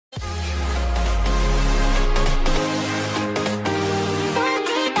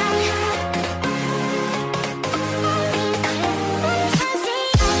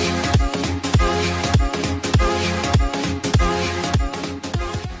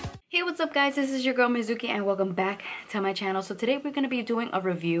what's up guys, this is your girl Mizuki and welcome back to my channel. So today we're going to be doing a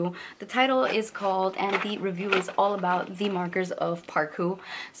review. The title is called, and the review is all about the markers of PARKOO.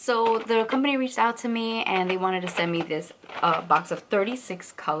 So the company reached out to me and they wanted to send me this box of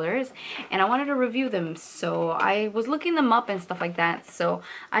 36 colors and I wanted to review them. So I was looking them up and stuff like that. So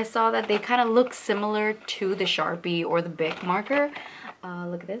I saw that they kind of look similar to the Sharpie or the Bic marker.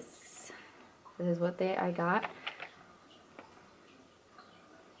 Look at this. This is what I got.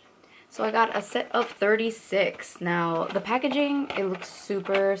 So I got a set of 36. Now the packaging, it looks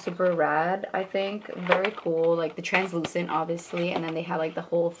super rad, I think. Very cool, like the translucent obviously, and then they have like the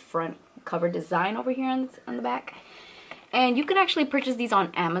whole front cover design over here on the back. And you can actually purchase these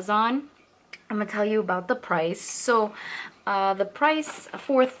on Amazon. I'm gonna tell you about the price. So the price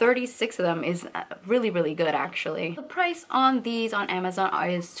for 36 of them is really good actually. The price on these on Amazon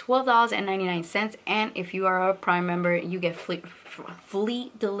is $12.99, and if you are a Prime member you get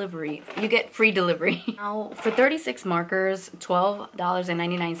free delivery. Now for 36 markers,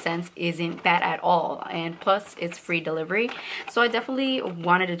 $12.99 isn't bad at all, and plus it's free delivery. So I definitely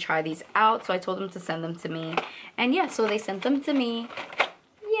wanted to try these out, so I told them to send them to me, and yeah, so they sent them to me.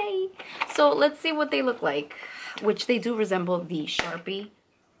 Yay! So let's see what they look like, which they do resemble the Sharpie.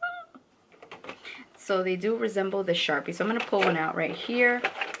 So they do resemble the Sharpie. So I'm going to pull one out right here,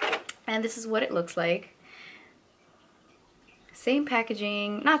 and this is what it looks like. Same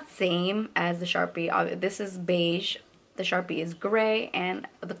packaging, not same as the Sharpie. This is beige, the Sharpie is gray, and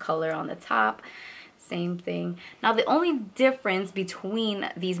the color on the top, same thing. Now the only difference between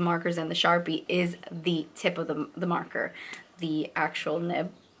these markers and the Sharpie is the tip of the marker, the actual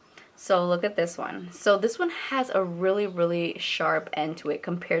nib. So look at this one. So this one has a really sharp end to it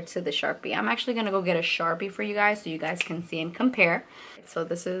compared to the Sharpie. I'm actually gonna go get a Sharpie for you guys so you guys can see and compare. So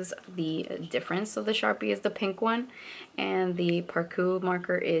this is the difference. So the Sharpie is the pink one and the PARKOO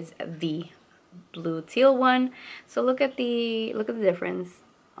marker is the blue teal one. So look at the difference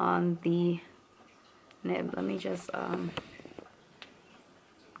on the nib. Let me just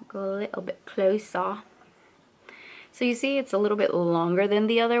go a little bit closer. So you see it's a little bit longer than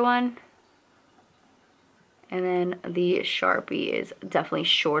the other one. And then the Sharpie is definitely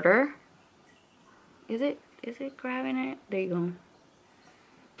shorter. Is it grabbing it? There you go.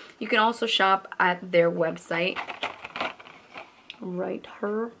 You can also shop at their website. Right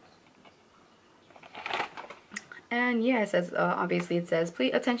here. And yeah, it says, obviously it says,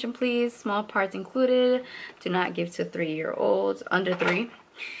 please, attention please, small parts included. Do not give to 3-year-olds, under 3.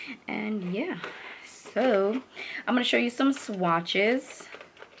 And yeah. So I'm going to show you some swatches.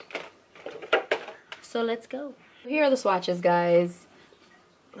 So let's go. Here are the swatches, guys.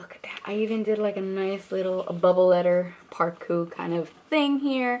 Look at that. I even did like a nice little bubble letter PARKOO kind of thing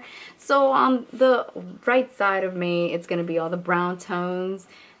here. So on the right side of me, it's going to be all the brown tones.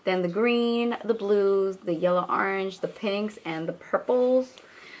 Then the green, the blues, the yellow orange, the pinks, and the purples.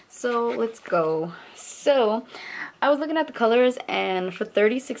 So let's go. So I was looking at the colors, and for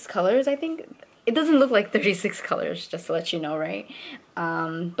 36 colors, I think it doesn't look like 36 colors, just to let you know, right?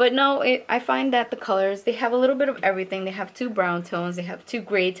 But no, I find that the colors, they have a little bit of everything. They have 2 brown tones, they have 2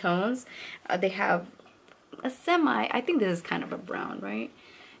 gray tones, they have a I think this is kind of a brown, right?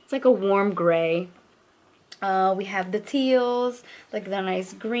 It's like a warm gray. We have the teals, like the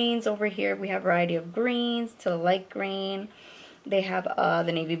nice greens over here. We have a variety of greens to the light green. They have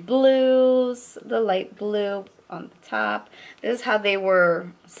the navy blues, the light blue on the top. This is how they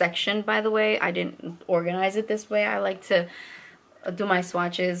were sectioned, by the way. I didn't organize it this way. I like to do my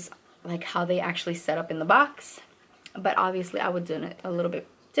swatches like how they actually set up in the box. But obviously I would do it a little bit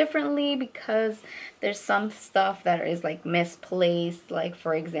differently because there's some stuff that is like misplaced. Like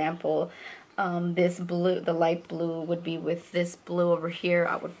for example, this blue, the light blue would be with this blue over here.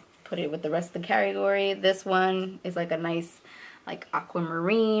 I would put it with the rest of the category. This one is like a nice like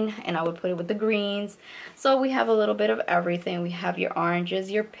aquamarine, and I would put it with the greens. So we have a little bit of everything. We have your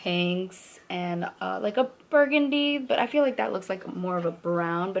oranges, your pinks, and like a burgundy, but I feel like that looks like more of a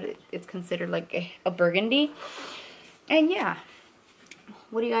brown, but it's considered like a burgundy. And yeah,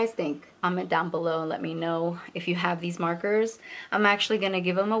 what do you guys think? Comment down below and let me know if you have these markers. I'm actually gonna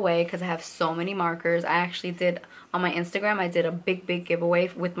give them away because I have so many markers. I actually did on my Instagram, I did a big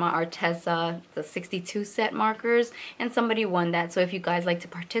giveaway with my Arteza, the 62 set markers, and somebody won that. So if you guys like to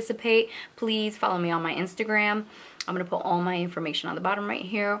participate, please follow me on my Instagram. I'm gonna put all my information on the bottom right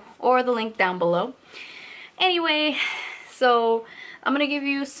here or the link down below. Anyway, so I'm gonna give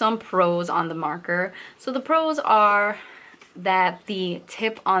you some pros on the marker. So the pros are that the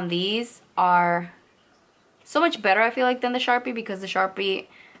tip on these are so much better, I feel like, than the Sharpie, because the Sharpie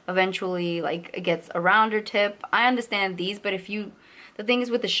eventually like it gets a rounder tip. I understand these, but if you The thing is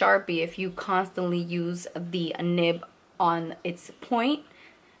with the Sharpie, if you constantly use the nib on its point,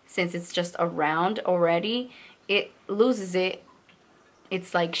 since it's just a round already, it loses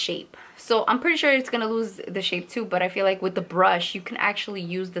its like shape. So I'm pretty sure it's gonna lose the shape too, but I feel like with the brush you can actually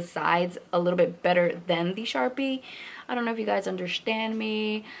use the sides a little bit better than the Sharpie. I don't know if you guys understand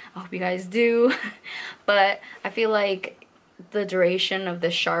me. I hope you guys do. But I feel like the duration of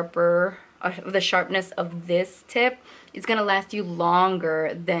the sharpness of this tip is gonna last you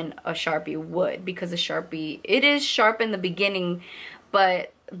longer than a Sharpie would, because a Sharpie, it is sharp in the beginning,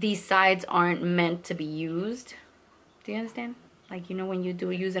 but these sides aren't meant to be used. Do you understand? Like, you know, when you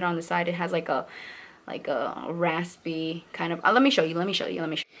do use it on the side, it has like a raspy kind of, let me show you.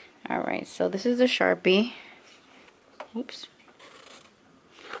 All right, so this is the Sharpie. Oops.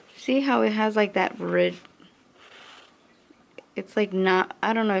 See how it has like that ridge? It's like not,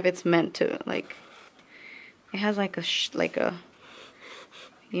 I don't know if it's meant to, like, it has like a,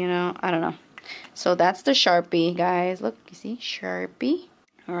 you know, I don't know. So that's the Sharpie, guys. Look, you see, Sharpie.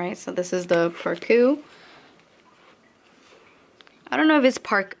 All right, so this is the PARKOO. I don't know if it's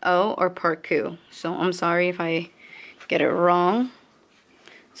PARKOO or PARKOO, so I'm sorry if I get it wrong.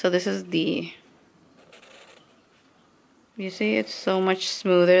 So this is the, you see, it's so much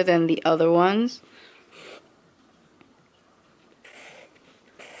smoother than the other ones.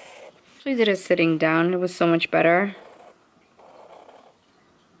 Actually did it sitting down, it was so much better.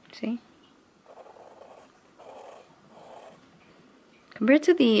 See? Compared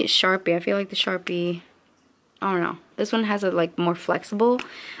to the Sharpie, I feel like the Sharpie, I don't know. This one has a like more flexible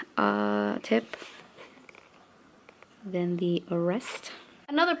tip than the rest.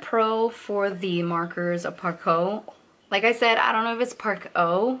 Another pro for the markers of PARKOO. Like I said, I don't know if it's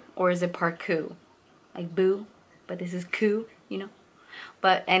PARKOO or is it PARKOO. Like boo, but this is coo, you know.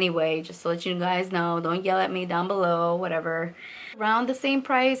 But anyway, just to let you guys know, don't yell at me down below, whatever. Around the same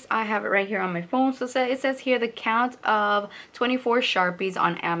price, I have it right here on my phone. So it says here the count of 24 Sharpies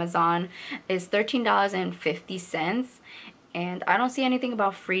on Amazon is $13.50. And I don't see anything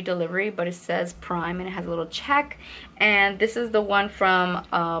about free delivery, but it says Prime and it has a little check. And this is the one from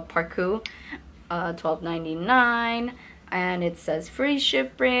PARKOO, $12.99. And it says free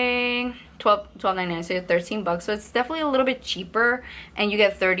shipping, $12.99, so $13. So it's definitely a little bit cheaper, and you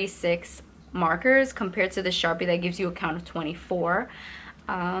get 36 markers compared to the Sharpie that gives you a count of 24.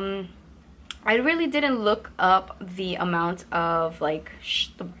 I really didn't look up the amount of like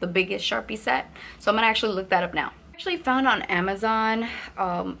the biggest Sharpie set, so I'm gonna actually look that up now. Actually found on Amazon,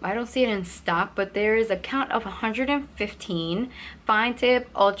 I don't see it in stock, but there is a count of 115 fine tip,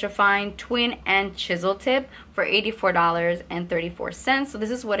 ultra fine, twin, and chisel tip for $84.34. So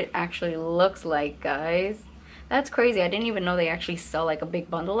this is what it actually looks like, guys. That's crazy. I didn't even know they actually sell like a big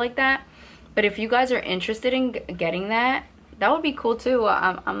bundle like that. But if you guys are interested in getting that, that would be cool too.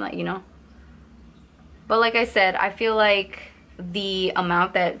 I'm not, you know. But like I said, I feel like the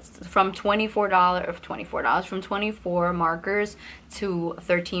amount that's from from 24 markers to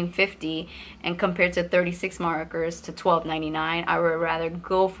 $13.50, and compared to 36 markers to $12.99, I would rather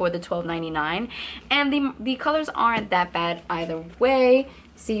go for the $12.99. And the colors aren't that bad either way.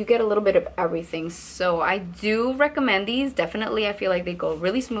 So you get a little bit of everything. So I do recommend these. Definitely, I feel like they go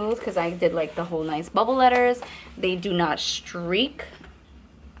really smooth because I did like the whole nice bubble letters. They do not streak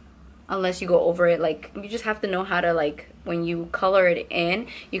unless you go over it. Like, you just have to know how to, like, when you color it in,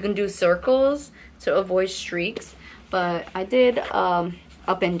 you can do circles to avoid streaks. But I did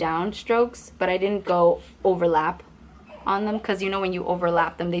up and down strokes, but I didn't go overlap on them, because you know when you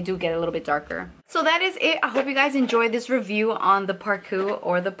overlap them, they do get a little bit darker. So that is it. I hope you guys enjoyed this review on the PARKOO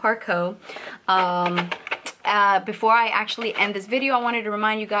or the PARKOO. Before I actually end this video, I wanted to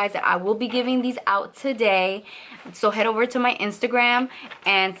remind you guys that I will be giving these out today. So head over to my Instagram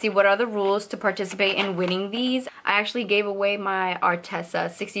and see what are the rules to participate in winning these. I actually gave away my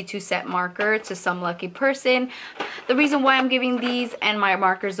Arteza 62 set marker to some lucky person. The reason why I'm giving these and my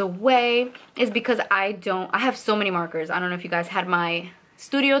markers away is because I have so many markers. I don't know if you guys had my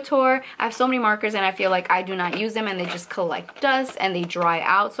studio tour. I have so many markers and I feel like I do not use them and they just collect dust and they dry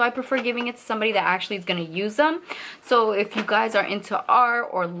out. So I prefer giving it to somebody that actually is going to use them. So if you guys are into art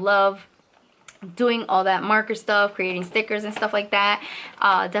or love doing all that marker stuff, creating stickers and stuff like that,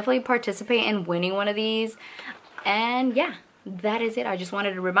 definitely participate in winning one of these. And yeah, that is it. I just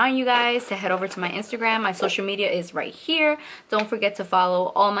wanted to remind you guys to head over to my Instagram. My social media is right here. Don't forget to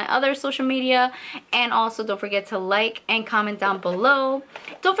follow all my other social media, and also don't forget to like and comment down below.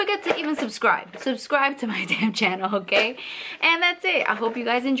 Don't forget to even subscribe to my damn channel, okay? And that's it. I hope you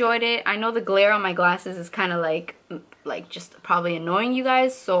guys enjoyed it. I know the glare on my glasses is kind of like just probably annoying you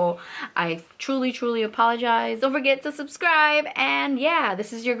guys, so I truly apologize. Don't forget to subscribe, and yeah,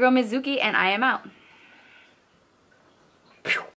 this is your girl Mizuki, and I am out.